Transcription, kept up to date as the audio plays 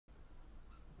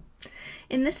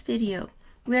In this video,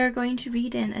 we are going to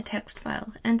read in a text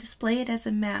file and display it as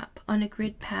a map on a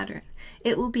grid pattern.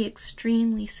 It will be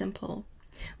extremely simple.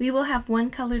 We will have one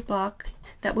colored block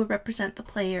that will represent the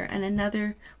player and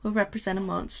another will represent a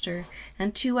monster,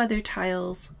 and two other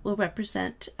tiles will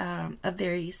represent a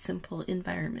very simple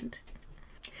environment.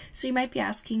 So you might be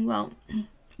asking, well,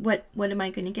 what am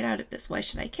I going to get out of this? Why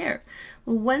should I care?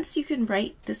 Well, once you can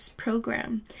write this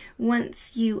program,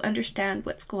 once you understand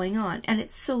what's going on, and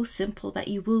it's so simple that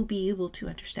you will be able to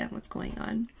understand what's going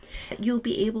on, you'll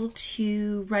be able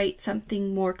to write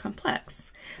something more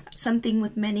complex, something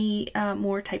with many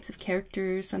more types of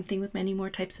characters, something with many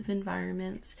more types of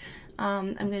environments.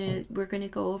 We're gonna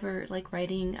go over like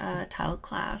writing a tile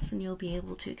class, and you'll be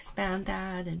able to expand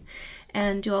that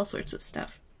and do all sorts of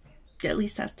stuff. At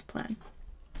least that's the plan.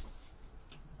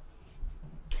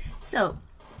 So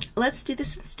let's do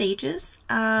this in stages.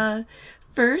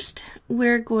 First,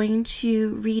 we're going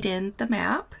to read in the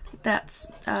map that's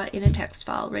in a text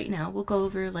file right now. We'll go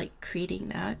over like creating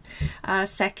that.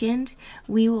 Second,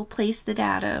 we will place the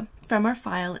data from our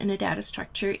file in a data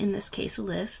structure, in this case a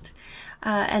list.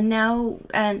 And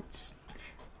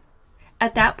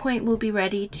at that point we'll be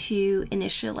ready to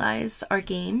initialize our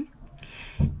game.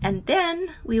 And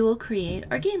then we will create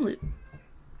our game loop.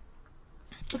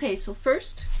 Okay, so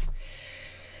first,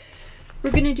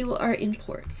 we're going to do our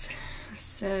imports.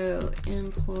 So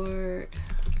import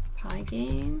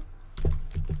Pygame,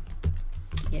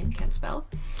 again, can't spell.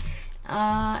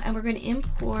 And we're going to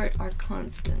import our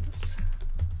constants.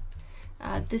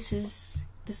 This is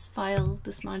this file,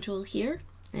 this module here,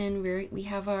 and we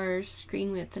have our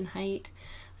screen width and height,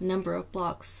 number of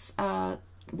blocks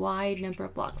wide, number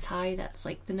of blocks high. That's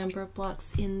like the number of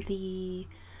blocks in the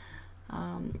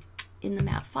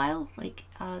map file. Like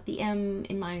the M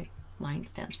in my line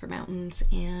stands for mountains,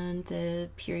 and the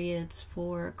periods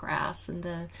for grass, and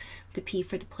the P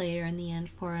for the player, and the N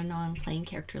for a non-playing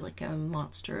character like a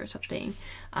monster or something.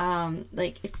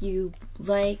 Like if you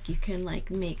like, you can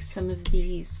like make some of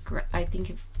these, I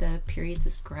think if the periods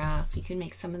is grass, you can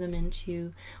make some of them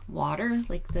into water,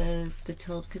 like the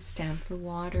tilde could stand for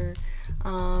water,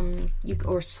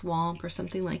 or swamp or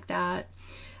something like that.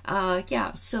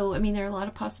 Yeah, so I mean there are a lot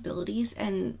of possibilities,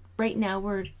 and right now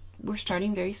we're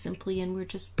starting very simply, and we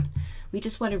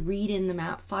just want to read in the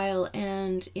map file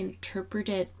and interpret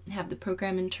it, have the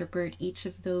program interpret each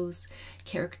of those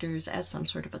characters as some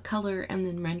sort of a color, and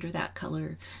then render that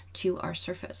color to our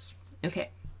surface.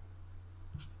 Okay.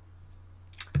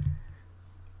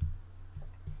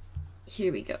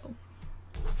 Here we go.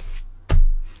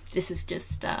 This is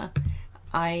just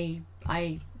I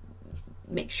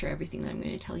make sure everything that I'm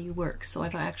going to tell you works. So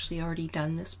I've actually already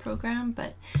done this program,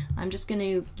 but I'm just going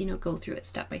to, you know, go through it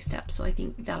step by step. So I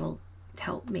think that'll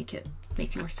help make it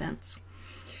make more sense.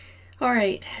 All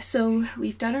right, so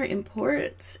we've done our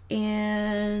imports,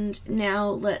 and now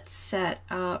let's set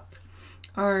up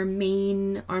our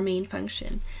main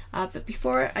function. But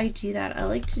before I do that, I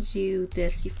like to do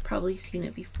this. You've probably seen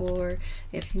it before.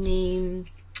 If name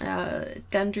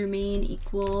dunder main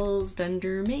equals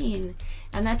dunder main,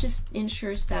 and that just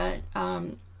ensures that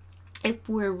if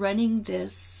we're running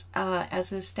this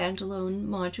as a standalone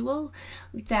module,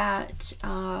 that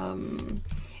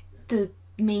the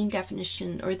main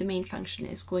definition or the main function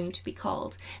is going to be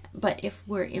called. But if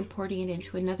we're importing it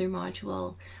into another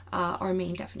module, our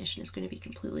main definition is going to be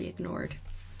completely ignored.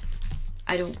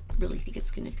 I don't really think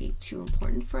it's going to be too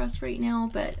important for us right now,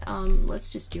 but let's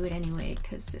just do it anyway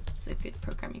because it's a good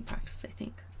programming practice, I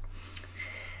think.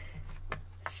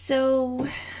 So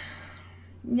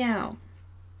now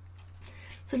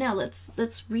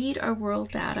let's read our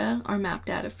world data, our map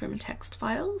data from a text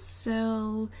file.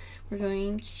 So we're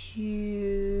going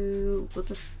to,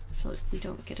 so we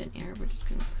don't get an error, we're just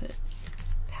going to put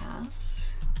pass.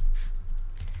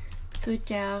 So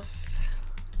def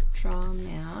draw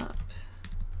map,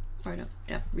 or no,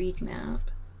 def read map,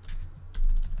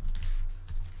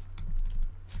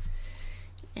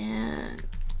 and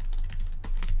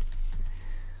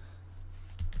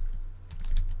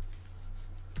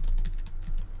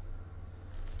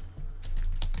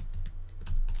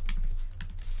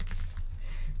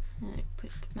I put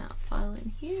the map file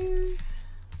in here.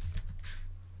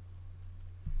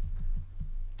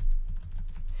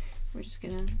 We're just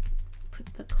gonna put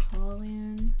the call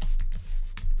in.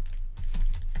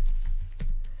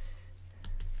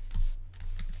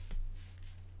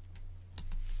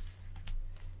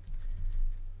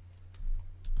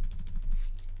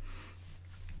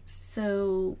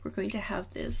 So we're going to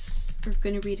have this, we're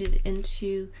going to read it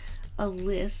into a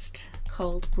list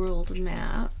called world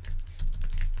map.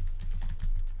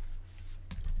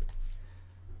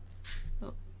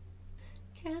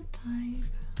 Can't type.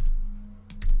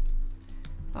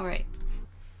 All right.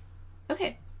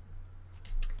 Okay.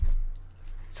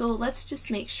 So let's just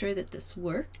make sure that this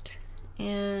worked,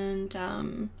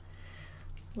 and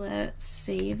let's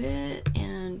save it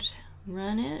and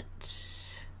run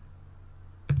it.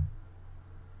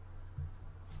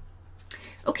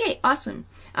 Okay, awesome.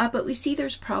 But we see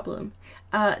there's a problem.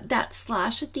 That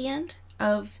slash at the end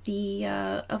of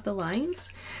the lines,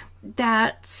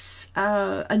 that's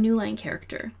a new line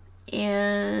character,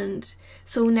 and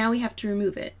so now we have to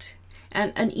remove it.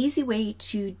 And an easy way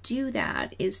to do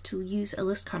that is to use a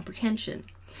list comprehension.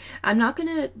 I'm not going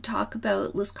to talk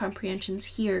about list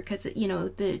comprehensions here because, you know,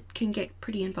 that can get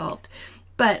pretty involved.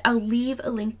 But I'll leave a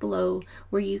link below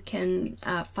where you can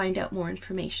find out more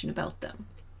information about them.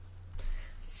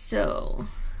 So,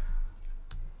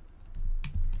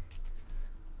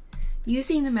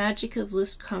 using the magic of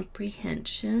list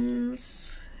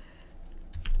comprehensions,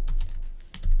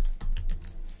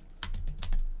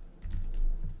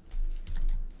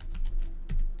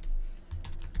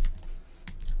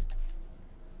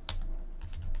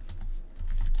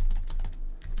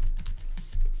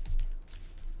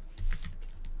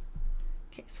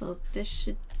 so this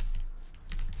should,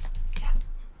 yeah,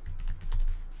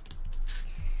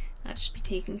 that should be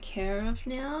taken care of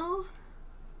now.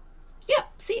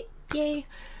 Yep, see, yay,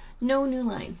 no new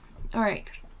line. All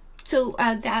right, so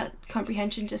that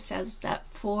comprehension just says that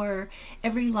for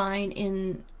every line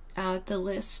in the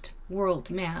list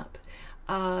world map,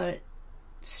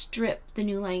 strip the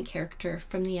new line character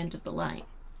from the end of the line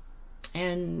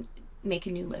and make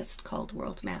a new list called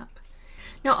world map.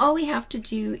 Now all we have to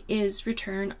do is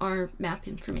return our map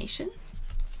information,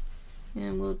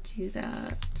 and we'll do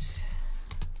that.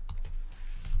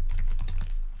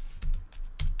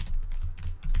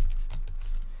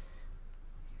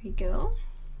 Here we go.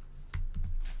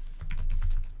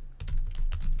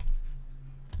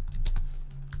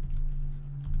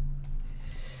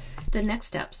 The next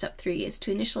step, step 3, is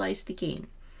to initialize the game.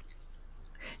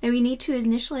 Now we need to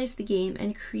initialize the game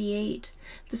and create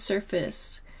the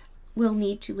surface we'll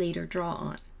need to later draw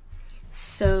on.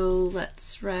 So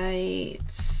let's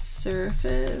write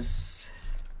surface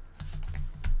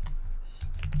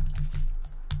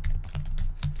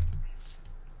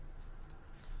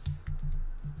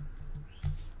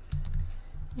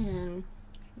and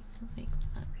like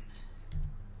that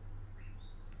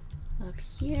up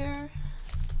here.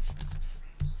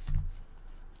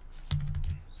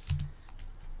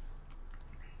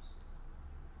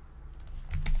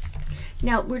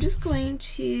 Now we're just going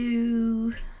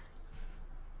to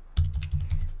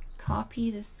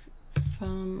copy this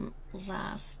from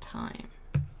last time.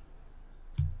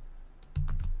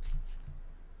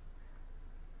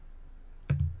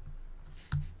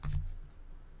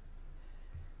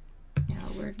 Now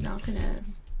we're not gonna,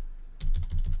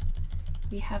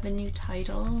 we have a new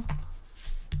title,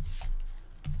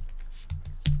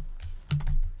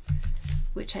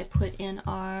 which I put in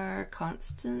our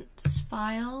constants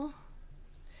file.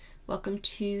 Welcome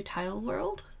to Tile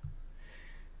World.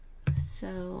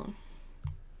 So,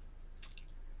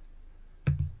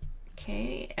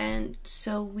 okay, and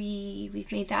so we've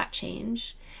made that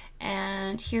change,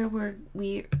 and here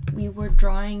we were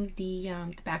drawing the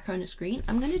background is green.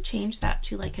 I'm going to change that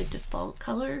to like a default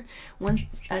color,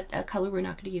 a color we're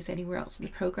not going to use anywhere else in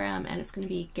the program, and it's going to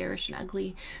be garish and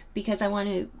ugly because I want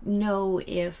to know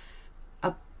if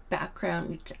a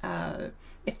background,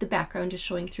 if the background is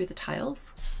showing through the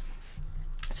tiles.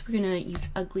 So we're gonna use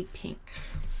ugly pink.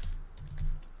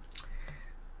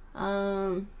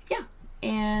 Yeah,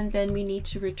 and then we need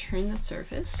to return the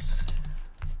surface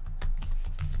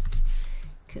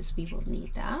because we will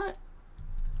need that.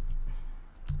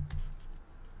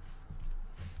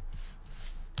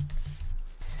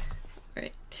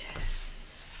 Right.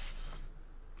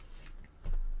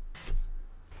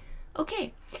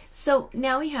 Okay, so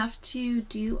now we have to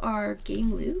do our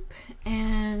game loop,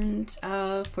 and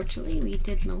fortunately we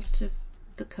did most of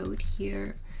the code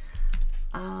here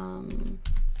in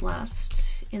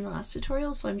the last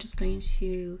tutorial, so I'm just going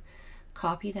to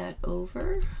copy that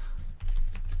over.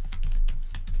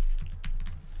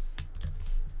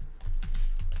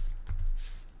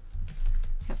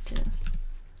 Have to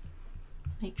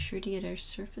make sure to get our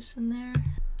surface in there.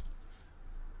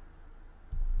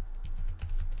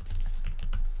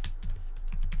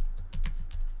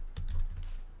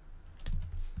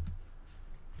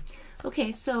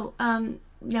 Okay, so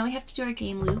now we have to do our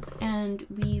game loop, and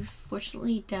we've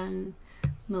fortunately done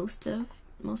most of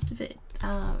it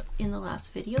in the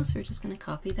last video, so we're just going to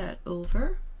copy that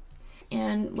over.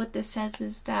 And what this says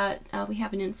is that we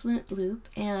have an infinite loop,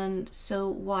 and so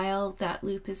while that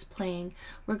loop is playing,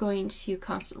 we're going to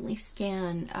constantly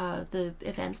scan the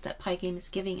events that Pygame is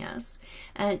giving us.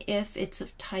 And if it's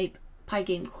of type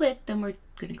Pygame quit, then we're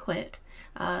going to quit.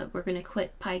 We're going to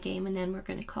quit Pygame, and then we're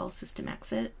going to call system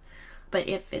exit. But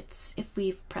if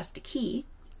we've pressed a key,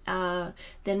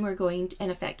 then we're going to,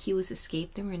 and if that key was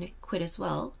escape, then we're going to quit as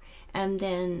well. And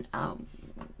then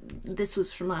this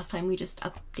was from last time, we just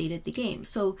updated the game.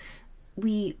 So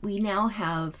we now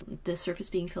have the surface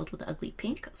being filled with ugly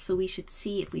pink. So we should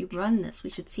see, if we run this, we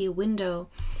should see a window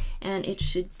and it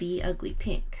should be ugly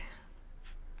pink.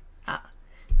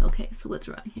 Okay, so let's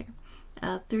run here.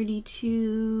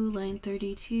 32, line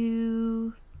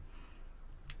 32.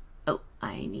 Oh,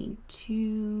 I need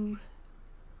to...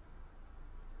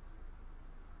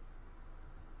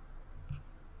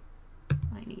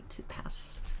 I need to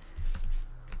pass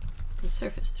the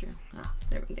surface through.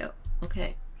 There we go.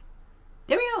 Okay.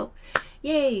 There we go.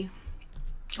 Yay.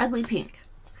 Ugly pink.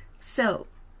 So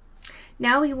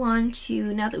now we want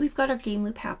to, now that we've got our game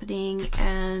loop happening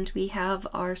and we have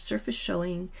our surface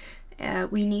showing,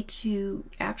 we need to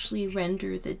actually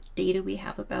render the data we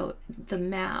have about the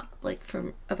map, like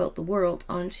from about the world,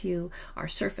 onto our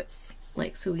surface.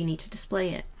 Like, so we need to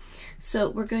display it. So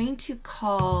we're going to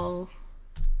call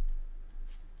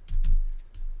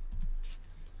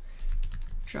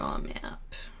draw map.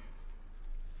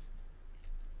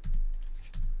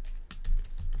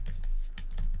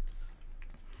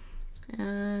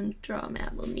 And draw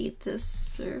map will need this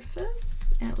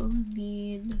surface. It will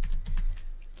need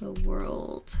the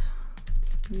world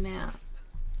map.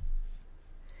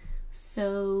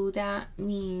 So that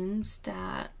means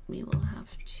that we will have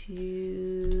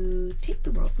to take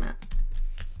the world map.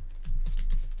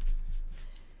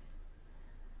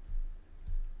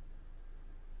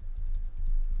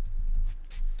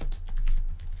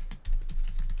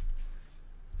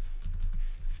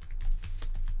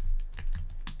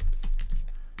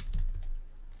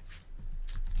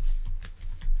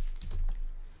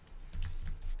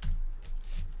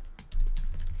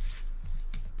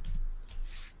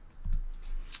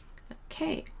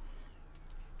 Okay,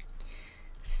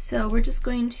 so we're just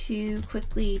going to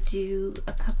quickly do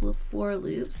a couple of for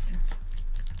loops.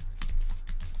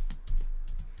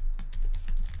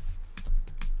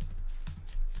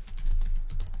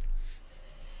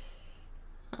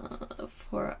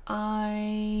 For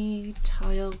I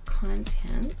tile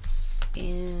contents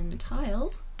in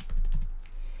tile.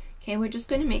 Okay, we're just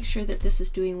going to make sure that this is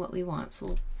doing what we want, so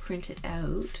we'll print it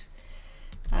out.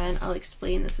 And I'll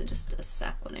explain this in just a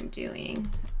sec what I'm doing.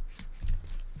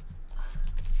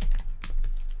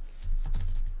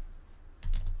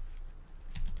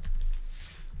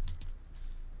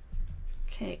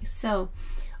 Okay, so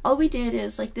all we did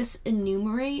is like this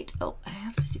enumerate. Oh, I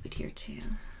have to do it here too.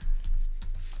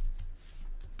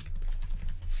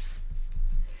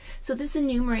 So this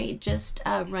enumerate just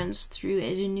runs through,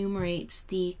 it enumerates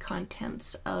the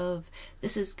contents of,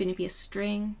 this is going to be a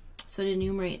string. So it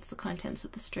enumerates the contents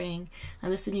of the string,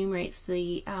 and this enumerates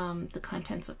the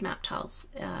contents of map tiles.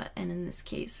 And in this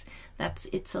case,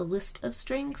 it's a list of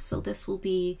strings. So this will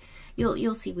be,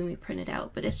 you'll see when we print it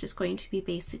out, but it's just going to be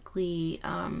basically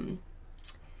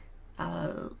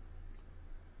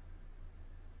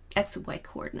X and Y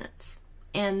coordinates.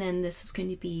 And then this is going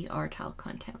to be our tile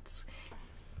contents.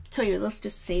 So here, let's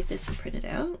just save this and print it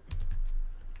out.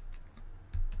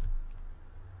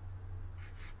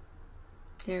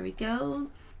 There we go.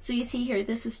 So you see here,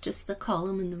 this is just the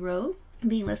column and the row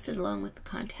being listed along with the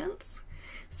contents.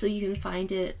 So you can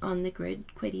find it on the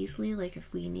grid quite easily, like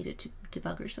if we needed to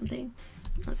debug or something.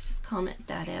 Let's just comment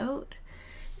that out.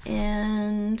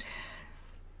 And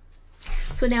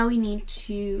so now we need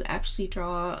to actually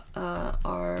draw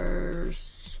our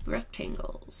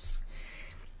rectangles.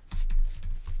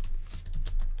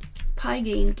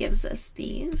 Pygame gives us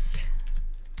these.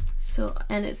 So,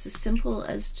 and it's as simple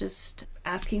as just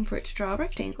asking for it to draw a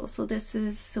rectangle. So this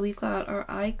is, so we've got our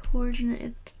I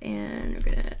coordinate, and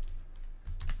we're gonna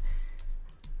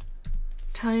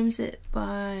times it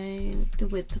by the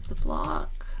width of the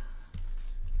block.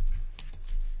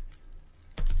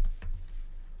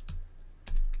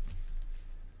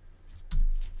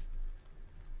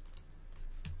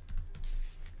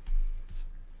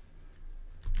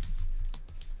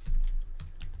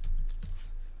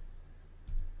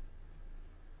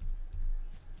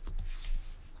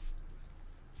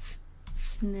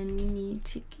 And then we need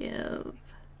to give,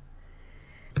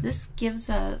 this gives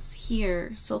us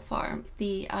here so far,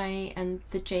 the I and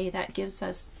the J, that gives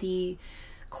us the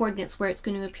coordinates where it's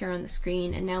going to appear on the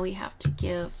screen. And now we have to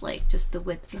give like just the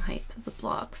width and height of the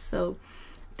block. So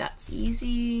That's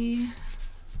easy.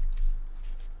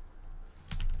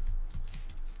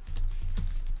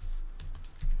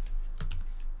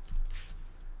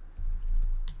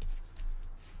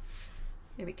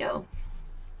 There we go.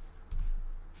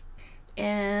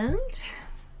 And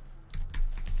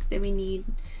then we need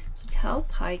to tell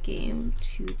Pygame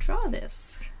to draw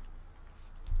this.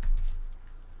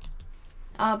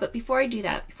 But before I do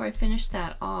that, before I finish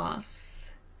that off,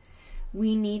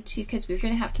 we need to, because we're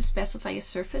going to have to specify a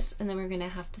surface, and then we're going to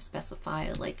have to specify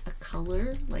like a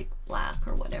color, like black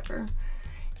or whatever.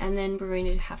 And then we're going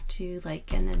to have to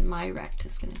like, and then my rect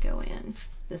is going to go in,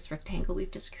 this rectangle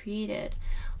we've just created.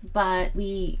 But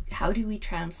how do we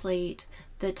translate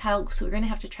the tile? So we're going to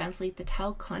have to translate the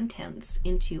tile contents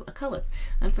into a color.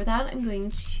 And for that, I'm going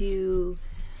to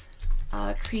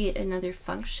create another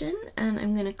function, and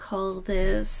I'm going to call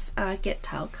this get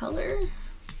tile color.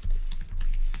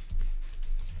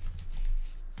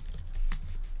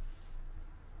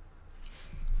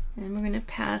 And we're going to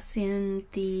pass in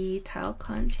the tile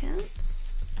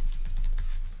contents.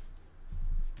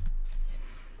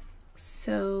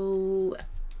 So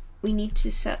we need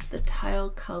to set the tile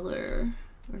color.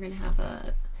 We're going to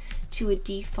have to a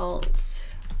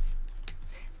default.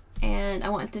 And I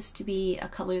want this to be a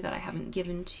color that I haven't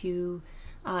given to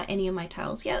any of my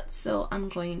tiles yet. So I'm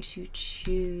going to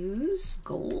choose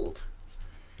gold.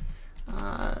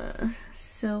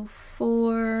 So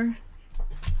for,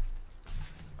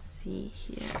 let's see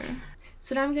here.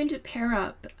 So now I'm going to pair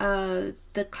up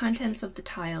the contents of the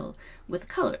tile with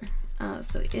color.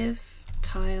 So if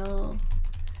tile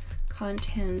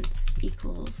contents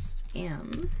equals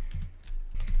M,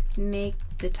 make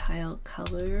the tile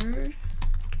color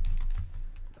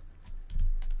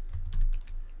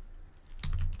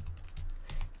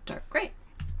dark gray.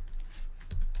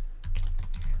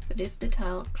 But if the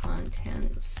tile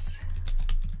contents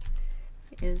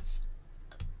is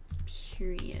a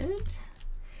period,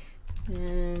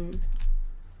 then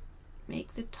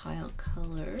make the tile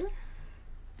color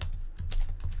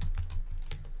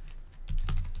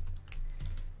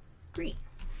green.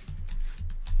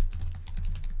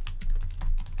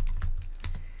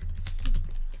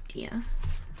 Idea.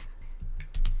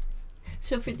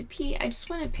 So for the P, I just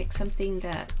want to pick something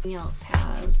that something else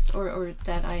has, or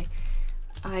that I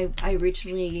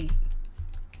originally,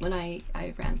 when I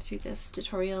ran through this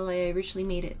tutorial, I originally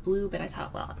made it blue, but I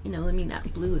thought, well, you know, I mean,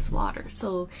 that blue is water.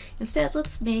 So instead,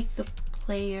 let's make the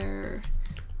player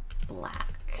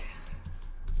black.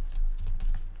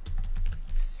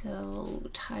 So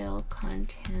tile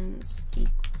contents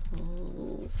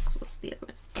equals, what's the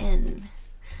other one? N.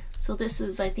 So this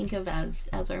is, I think of as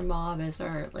our mob, as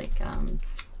our, like,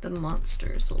 the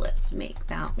monster. So let's make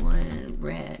that one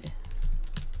red.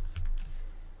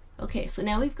 Okay, so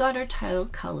now we've got our tile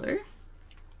color,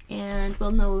 and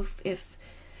we'll know if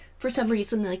for some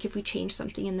reason, like if we change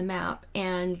something in the map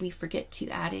and we forget to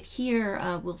add it here,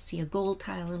 we'll see a gold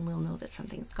tile and we'll know that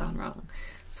something's gone wrong.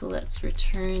 So let's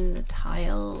return the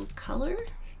tile color.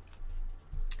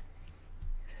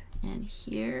 And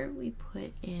here we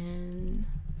put in,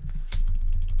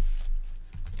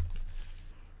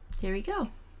 there we go.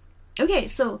 Okay,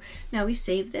 so now we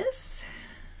save this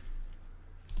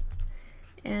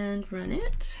and run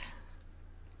it.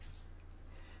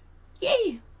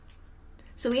 Yay!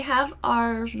 So we have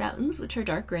our mountains, which are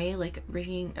dark gray, like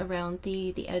ringing around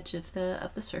the edge of the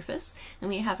surface, and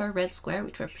we have our red square,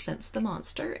 which represents the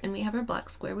monster, and we have our black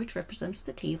square, which represents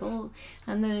the table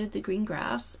and the green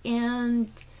grass.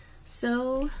 And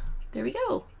so there we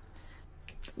go.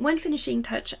 One finishing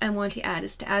touch I want to add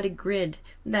is to add a grid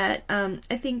that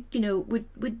I think, you know,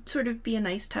 would sort of be a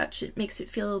nice touch. It makes it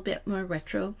feel a bit more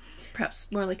retro,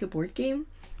 perhaps more like a board game.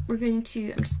 I'm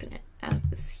just gonna add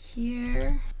this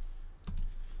here.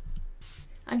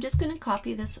 I'm just gonna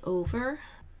copy this over.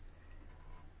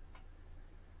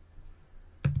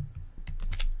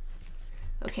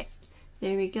 Okay,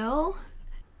 there we go.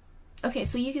 Okay,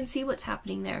 so you can see what's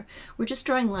happening there. We're just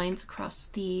drawing lines across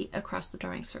the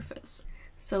drawing surface.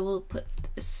 So we'll put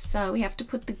this, we have to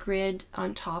put the grid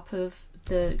on top of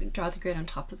draw the grid on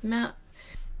top of the map.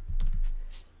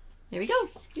 There we go,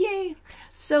 yay!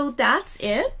 So that's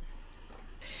it.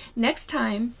 Next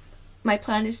time, my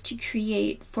plan is to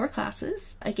create 4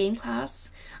 classes: a game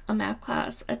class, a map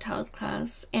class, a tile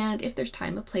class, and if there's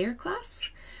time, a player class.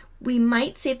 We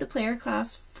might save the player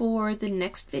class for the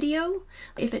next video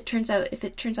if it turns out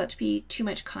to be too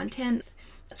much content.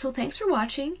 So thanks for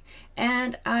watching,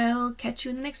 and I'll catch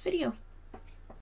you in the next video.